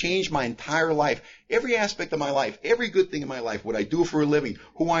direction has changed my entire life. Every aspect of my life, every good thing in my life, what I do for a living,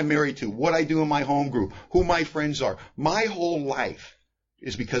 who I'm married to, what I do in my home group, who my friends are. My whole life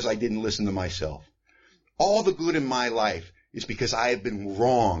is because I didn't listen to myself. All the good in my life is because I have been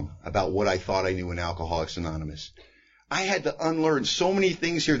wrong about what I thought I knew in Alcoholics Anonymous. I had to unlearn so many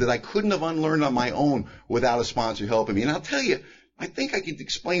things here that I couldn't have unlearned on my own without a sponsor helping me. And I'll tell you, I think I can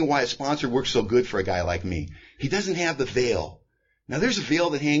explain why a sponsor works so good for a guy like me. He doesn't have the veil. Now, there's a veil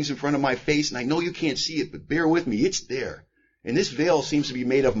that hangs in front of my face, and I know you can't see it, but bear with me. It's there. And this veil seems to be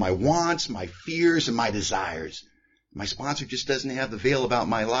made of my wants, my fears, and my desires. My sponsor just doesn't have the veil about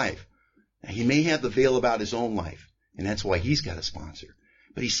my life. Now, he may have the veil about his own life, and that's why he's got a sponsor.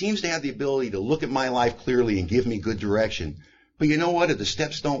 But he seems to have the ability to look at my life clearly and give me good direction. But you know what? If the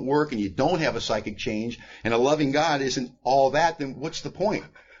steps don't work and you don't have a psychic change and a loving God isn't all that, then what's the point?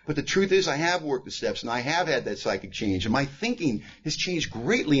 But the truth is I have worked the steps and I have had that psychic change. And my thinking has changed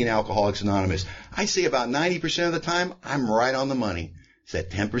greatly in Alcoholics Anonymous. I say about 90% of the time, I'm right on the money. It's that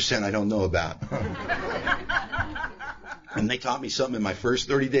 10% I don't know about. And they taught me something in my first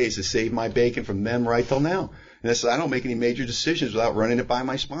 30 days to save my bacon from then right till now. And that's, I don't make any major decisions without running it by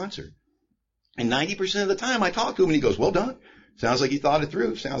my sponsor. And 90% of the time I talk to him and he goes, well done. Sounds like you thought it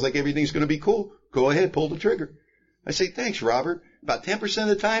through. Sounds like everything's going to be cool. Go ahead, pull the trigger. I say, thanks, Robert. About 10% of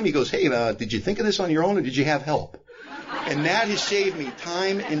the time he goes, hey, did you think of this on your own or did you have help? And that has saved me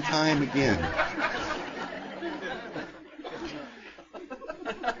time and time again.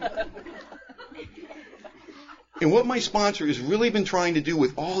 And what my sponsor has really been trying to do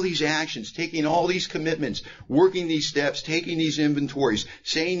with all these actions, taking all these commitments, working these steps, taking these inventories,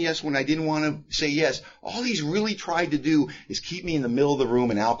 saying yes when I didn't want to say yes, all he's really tried to do is keep me in the middle of the room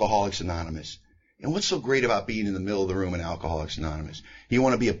in Alcoholics Anonymous. And what's so great about being in the middle of the room in Alcoholics Anonymous? You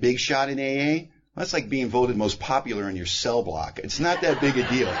want to be a big shot in AA? Well, that's like being voted most popular in your cell block. It's not that big a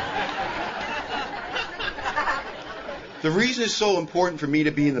deal. The reason it's so important for me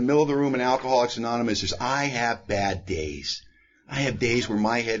to be in the middle of the room in Alcoholics Anonymous is I have bad days. I have days where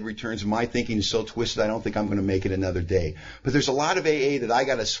my head returns and my thinking is so twisted I don't think I'm going to make it another day. But there's a lot of AA that I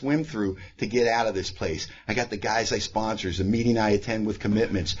got to swim through to get out of this place. I got the guys I sponsor, the meeting I attend with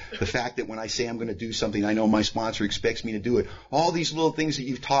commitments, the fact that when I say I'm going to do something, I know my sponsor expects me to do it. All these little things that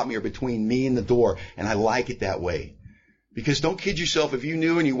you've taught me are between me and the door, and I like it that way. Because don't kid yourself, if you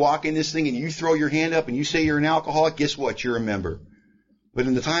knew and you walk in this thing and you throw your hand up and you say you're an alcoholic, guess what? You're a member. But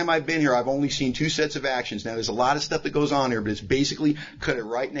in the time I've been here, I've only seen 2 sets of actions. Now, there's a lot of stuff that goes on here, but it's basically cut it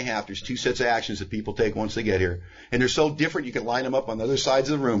right in half. There's 2 sets of actions that people take once they get here. And they're so different, you can line them up on the other sides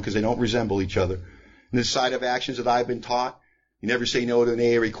of the room because they don't resemble each other. And this side of actions that I've been taught, you never say no to an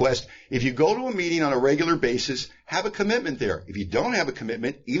AA request. If you go to a meeting on a regular basis, have a commitment there. If you don't have a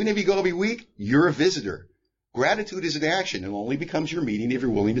commitment, even if you go every week, you're a visitor. Gratitude is an action. It only becomes your meeting if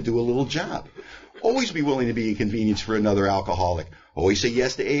you're willing to do a little job. Always be willing to be inconvenienced for another alcoholic. Always say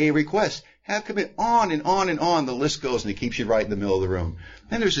yes to AA requests. Have commit on and on and on. The list goes, and it keeps you right in the middle of the room.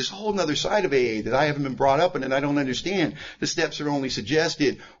 Then there's this whole other side of AA that I haven't been brought up in and I don't understand. The steps are only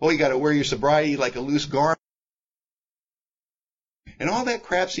suggested. Oh, you got to wear your sobriety like a loose garment. And all that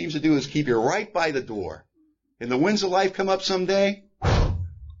crap seems to do is keep you right by the door. And the winds of life come up someday,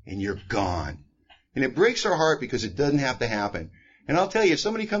 and you're gone. And it breaks our heart because it doesn't have to happen. And I'll tell you, if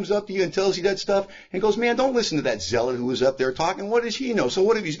somebody comes up to you and tells you that stuff and goes, man, don't listen to that zealot who was up there talking. What does he know? So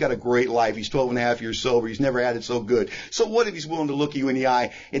what if he's got a great life? He's 12 and a half years sober. He's never had it so good. So what if he's willing to look you in the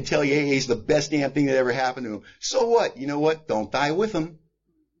eye and tell you AA is the best damn thing that ever happened to him? So what? You know what? Don't die with him.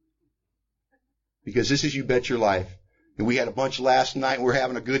 Because this is You Bet Your Life. And we had a bunch last night, and we're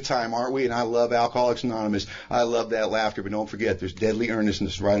having a good time, aren't we? And I love Alcoholics Anonymous. I love that laughter, but don't forget, there's deadly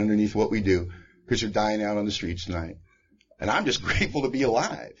earnestness right underneath what we do. Because you're dying out on the streets tonight. And I'm just grateful to be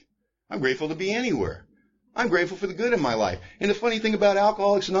alive. I'm grateful to be anywhere. I'm grateful for the good in my life. And the funny thing about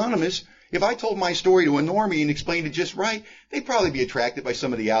Alcoholics Anonymous, if I told my story to a normie and explained it just right, they'd probably be attracted by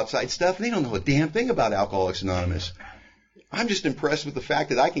some of the outside stuff. And they don't know a damn thing about Alcoholics Anonymous. I'm just impressed with the fact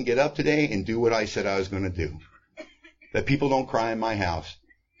that I can get up today and do what I said I was going to do. That people don't cry in my house.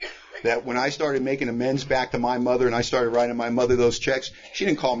 That when I started making amends back to my mother and I started writing my mother those checks, she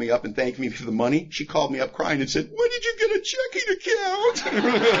didn't call me up and thank me for the money. She called me up crying and said, when did you get a checking account?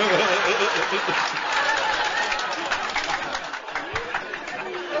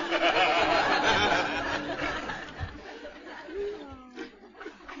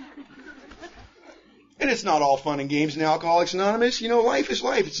 And it's not all fun and games in Alcoholics Anonymous. You know, life is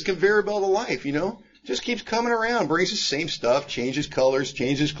life. It's a conveyor belt of life, you know. Just keeps coming around, brings the same stuff, changes colors,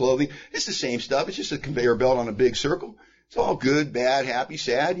 changes clothing. It's the same stuff. It's just a conveyor belt on a big circle. It's all good, bad, happy,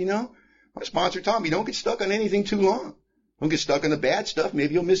 sad, you know. My sponsor taught me, don't get stuck on anything too long. Don't get stuck on the bad stuff.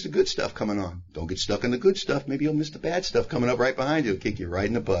 Maybe you'll miss the good stuff coming on. Don't get stuck on the good stuff. Maybe you'll miss the bad stuff coming up right behind you. It'll kick you right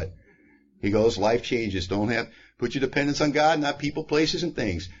in the butt. He goes, life changes. Put your dependence on God, not people, places, and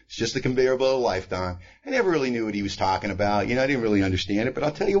things. It's just the conveyor belt of life, Don. I never really knew what he was talking about. You know, I didn't really understand it, but I'll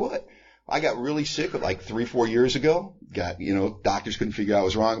tell you what. I got really sick like 3-4 years ago. Doctors couldn't figure out what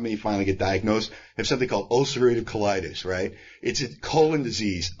was wrong with me. Finally get diagnosed. I have something called ulcerative colitis, right? It's a colon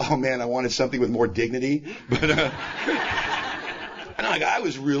disease. Oh man, I wanted something with more dignity. But, and I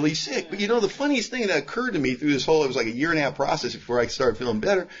was really sick. But you know, the funniest thing that occurred to me through this whole, it was like a 1.5-year process before I started feeling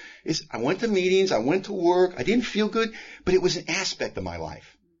better, is I went to meetings, I went to work, I didn't feel good, but it was an aspect of my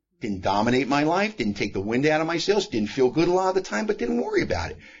life. Didn't dominate my life, didn't take the wind out of my sails, didn't feel good a lot of the time, but didn't worry about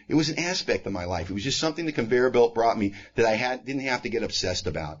it. It was an aspect of my life. It was just something the conveyor belt brought me that I didn't have to get obsessed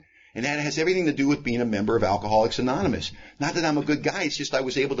about. And that has everything to do with being a member of Alcoholics Anonymous. Not that I'm a good guy, it's just I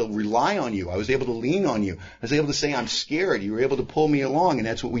was able to rely on you. I was able to lean on you. I was able to say I'm scared. You were able to pull me along, and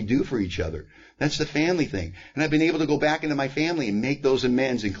that's what we do for each other. That's the family thing. And I've been able to go back into my family and make those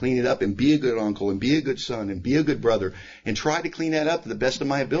amends and clean it up and be a good uncle and be a good son and be a good brother and try to clean that up to the best of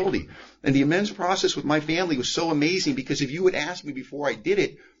my ability. And the amends process with my family was so amazing because if you had asked me before I did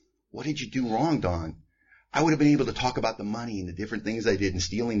it, what did you do wrong, Don? I would have been able to talk about the money and the different things I did and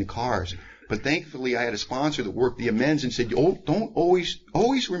stealing the cars. But thankfully I had a sponsor that worked the amends and said, oh, don't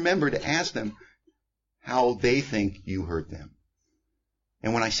always remember to ask them how they think you hurt them.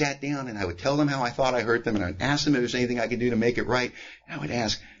 And when I sat down and I would tell them how I thought I hurt them, and I'd ask them if there's anything I could do to make it right, and I would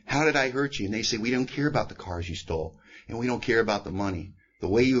ask, how did I hurt you? And they say, we don't care about the cars you stole, and we don't care about the money. The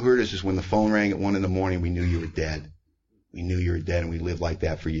way you hurt us is when the phone rang at 1 a.m, we knew you were dead. We knew you were dead, and we lived like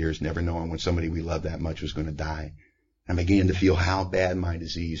that for years, never knowing when somebody we loved that much was going to die. I began to feel how bad my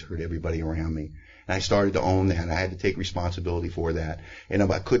disease hurt everybody around me. And I started to own that. I had to take responsibility for that. And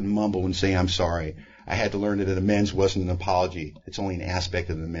I couldn't mumble and say, I'm sorry. I had to learn that an amends wasn't an apology. It's only an aspect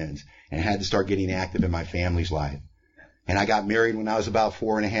of an amends. And I had to start getting active in my family's life. And I got married when I was about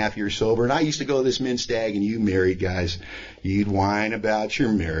 4.5 years sober. And I used to go to this men's stag, and you married guys, you'd whine about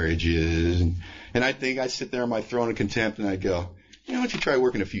your marriages. And I'd sit there on my throne of contempt, and I'd go, why don't you try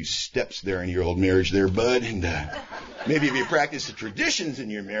working a few steps there in your old marriage there, bud? And maybe if you practice the traditions in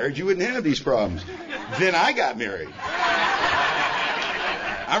your marriage, you wouldn't have these problems. Then I got married.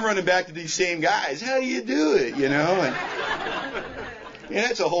 I'm running back to these same guys. How do you do it, And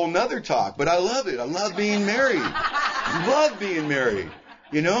that's a whole nother talk, but I love it. I love being married. I love being married.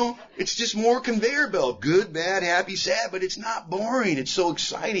 It's just more conveyor belt. Good, bad, happy, sad, but it's not boring. It's so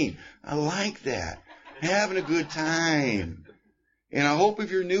exciting. I like that. Having a good time. And I hope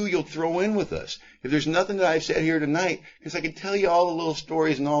if you're new, you'll throw in with us. If there's nothing that I've said here tonight, because I can tell you all the little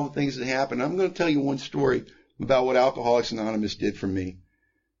stories and all the things that happen. I'm going to tell you one story about what Alcoholics Anonymous did for me.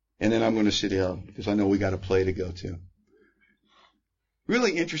 And then I'm going to sit down because I know we got a play to go to.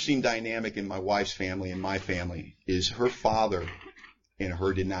 Really interesting dynamic in my wife's family and my family is her father and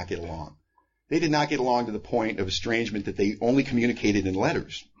her did not get along. They did not get along to the point of estrangement that they only communicated in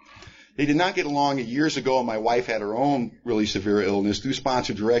letters. They did not get along. Years ago, my wife had her own really severe illness. Through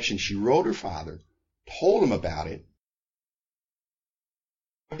sponsored direction, she wrote her father, told him about it.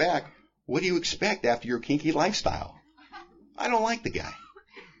 Back, what do you expect after your kinky lifestyle? I don't like the guy.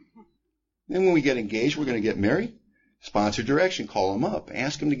 Then when we get engaged, we're going to get married. Sponsored direction, call him up.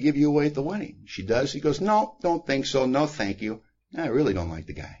 Ask him to give you away at the wedding. She does. He goes, no, don't think so. No, thank you. I really don't like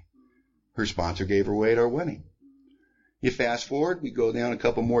the guy. Her sponsor gave her away at our wedding. You fast forward, we go down a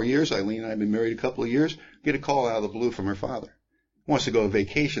couple more years. Eileen and I have been married a couple of years. Get a call out of the blue from her father. Wants to go on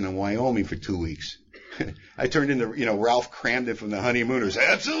vacation in Wyoming for 2 weeks. I turned into, Ralph Cramden from the Honeymooners.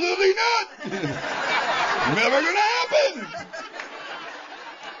 Absolutely not. Never going to happen.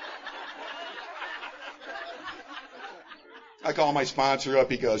 I call my sponsor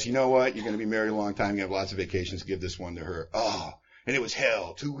up. He goes, you know what? You're going to be married a long time. You have lots of vacations. Give this one to her. Oh. And it was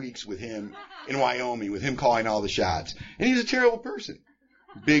hell, 2 weeks with him in Wyoming, with him calling all the shots. And he's a terrible person.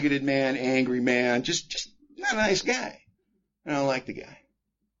 Bigoted man, angry man, just not a nice guy. I don't like the guy.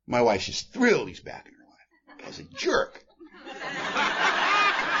 My wife's just thrilled he's back in her life. The guy's a jerk.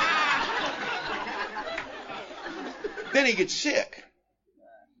 Then he gets sick.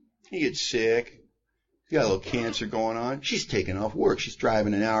 He's got a little cancer going on. She's taking off work. She's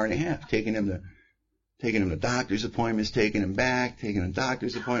driving an hour and a half, taking him to doctor's appointments, taking him back, taking him to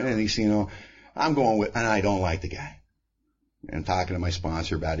doctor's appointment. And he's, I'm going with, and I don't like the guy. And I'm talking to my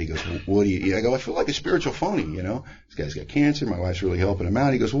sponsor about it. He goes, well, what do you, I go, I feel like a spiritual phony, This guy's got cancer. My wife's really helping him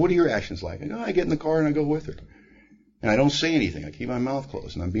out. He goes, well, what are your actions like? I go, I get in the car and I go with her. And I don't say anything. I keep my mouth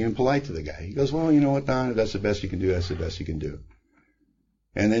closed and I'm being polite to the guy. He goes, well, you know what, Don, if that's the best you can do, that's the best you can do.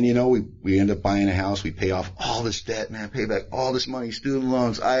 And then, we end up buying a house. We pay off all this debt, man, pay back all this money, student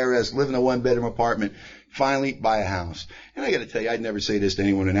loans, IRS, live in a 1-bedroom apartment, finally buy a house. And I got to tell you, I'd never say this to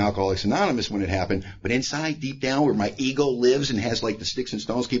anyone in Alcoholics Anonymous when it happened, but inside, deep down, where my ego lives and has like the sticks and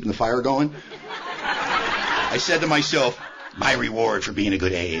stones keeping the fire going, I said to myself, my reward for being a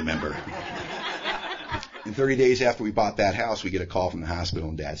good AA member. And 30 days after we bought that house, we get a call from the hospital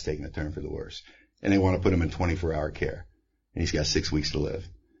and Dad's taking a turn for the worse. And they want to put him in 24-hour care. And he's got 6 weeks to live.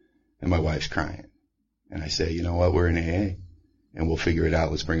 And my wife's crying. And I say, you know what, we're in AA. And we'll figure it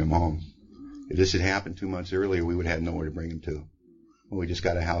out. Let's bring him home. If this had happened 2 months earlier, we would have had nowhere to bring him to. Well, we just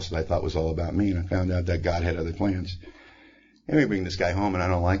got a house that I thought was all about me. And I found out that God had other plans. And we bring this guy home and I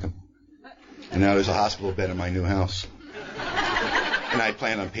don't like him. And now there's a hospital bed in my new house. And I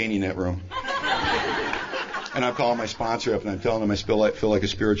plan on painting that room. And I'm calling my sponsor up and I'm telling him I feel like a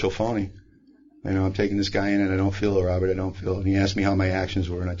spiritual phony. I'm taking this guy in and I don't feel it, Robert. I don't feel it. And he asked me how my actions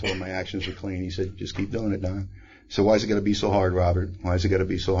were, and I told him my actions were clean. He said, just keep doing it, Don. So why is it got to be so hard, Robert? Why is it got to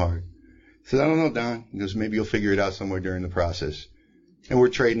be so hard? I said, I don't know, Don. He goes, maybe you'll figure it out somewhere during the process. And we're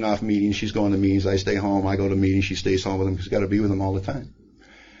trading off meetings. She's going to meetings. I stay home. I go to meetings. She stays home with him because she's got to be with him all the time.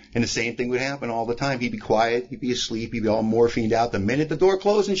 And the same thing would happen all the time. He'd be quiet. He'd be asleep. He'd be all morphined out. The minute the door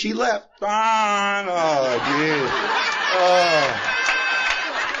closed and she left, Don! Oh, geez.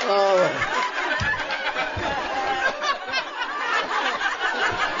 Oh.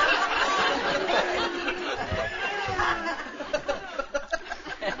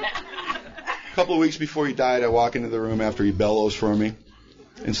 couple of weeks before he died, I walk into the room after he bellows for me.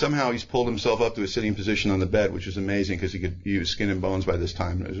 And somehow he's pulled himself up to a sitting position on the bed, which is amazing because he was skin and bones by this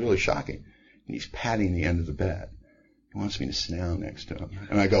time. And it was really shocking. And he's patting the end of the bed. He wants me to sit down next to him.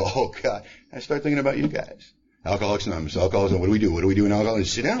 And I go, oh, God. I start thinking about you guys. Alcoholics Anonymous, Alcoholics Anonymous. What do we do? What do we do in Alcoholics?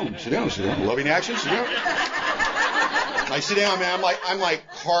 Sit down, sit down, sit down. Loving action, sit down. I sit down, man. I'm like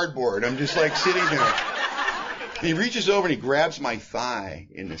cardboard. I'm just like sitting there. And he reaches over and he grabs my thigh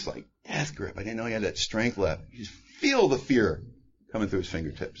in this like death grip. I didn't know he had that strength left. You just feel the fear coming through his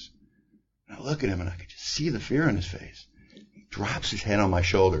fingertips. And I look at him and I could just see the fear on his face. He drops his head on my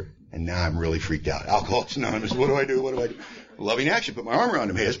shoulder. And now I'm really freaked out. Alcoholics Anonymous, what do I do? What do I do? Loving action, put my arm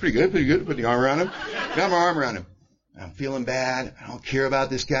around him. Hey, that's pretty good, put the arm around him. Got my arm around him. I'm feeling bad. I don't care about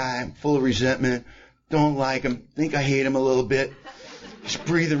this guy. I'm full of resentment. Don't like him. Think I hate him a little bit. Just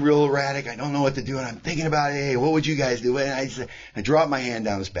breathing real erratic. I don't know what to do. And I'm thinking about, hey, what would you guys do? And I drop my hand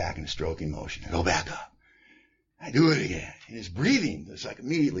down his back in a stroking motion. I go back up. I do it again. And his breathing just like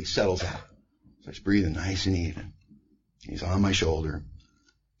immediately settles out. Starts breathing nice and even. He's on my shoulder.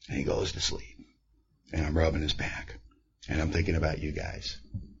 And he goes to sleep. And I'm rubbing his back. And I'm thinking about you guys.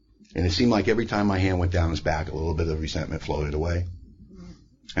 And it seemed like every time my hand went down his back, a little bit of resentment floated away.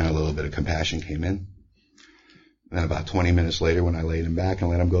 And a little bit of compassion came in. And then about 20 minutes later, when I laid him back and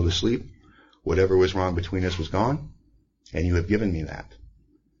let him go to sleep, whatever was wrong between us was gone. And you have given me that.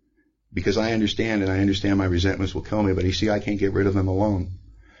 Because I understand, and I understand my resentments will kill me, but you see, I can't get rid of them alone.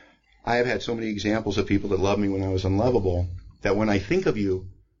 I have had so many examples of people that loved me when I was unlovable, that when I think of you,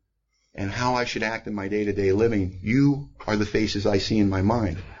 and how I should act in my day-to-day living, you are the faces I see in my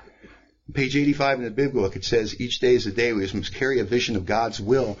mind. On page 85 in the Big Book, it says, each day is a day we must carry a vision of God's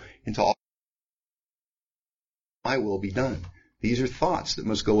will into all. My will be done. These are thoughts that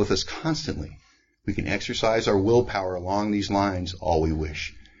must go with us constantly. We can exercise our willpower along these lines all we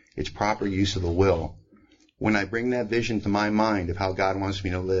wish. It's proper use of the will. When I bring that vision to my mind of how God wants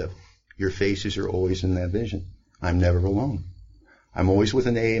me to live, your faces are always in that vision. I'm never alone. I'm always with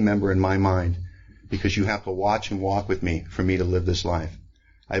an AA member in my mind because you have to watch and walk with me for me to live this life.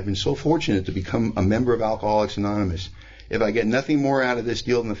 I've been so fortunate to become a member of Alcoholics Anonymous. If I get nothing more out of this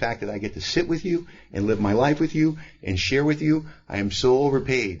deal than the fact that I get to sit with you and live my life with you and share with you, I am so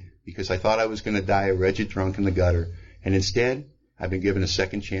overpaid because I thought I was going to die a wretched drunk in the gutter. And instead, I've been given a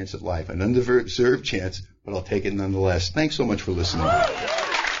second chance at life, an undeserved chance, but I'll take it nonetheless. Thanks so much for listening.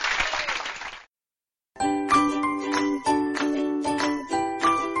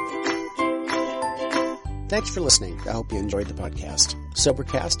 Thanks for listening. I hope you enjoyed the podcast.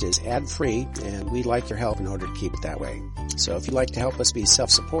 Sobercast is ad-free, and we'd like your help in order to keep it that way. So if you'd like to help us be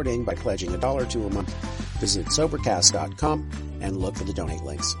self-supporting by pledging $1 or $2 a month, visit Sobercast.com and look for the donate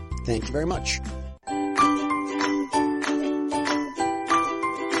links. Thank you very much.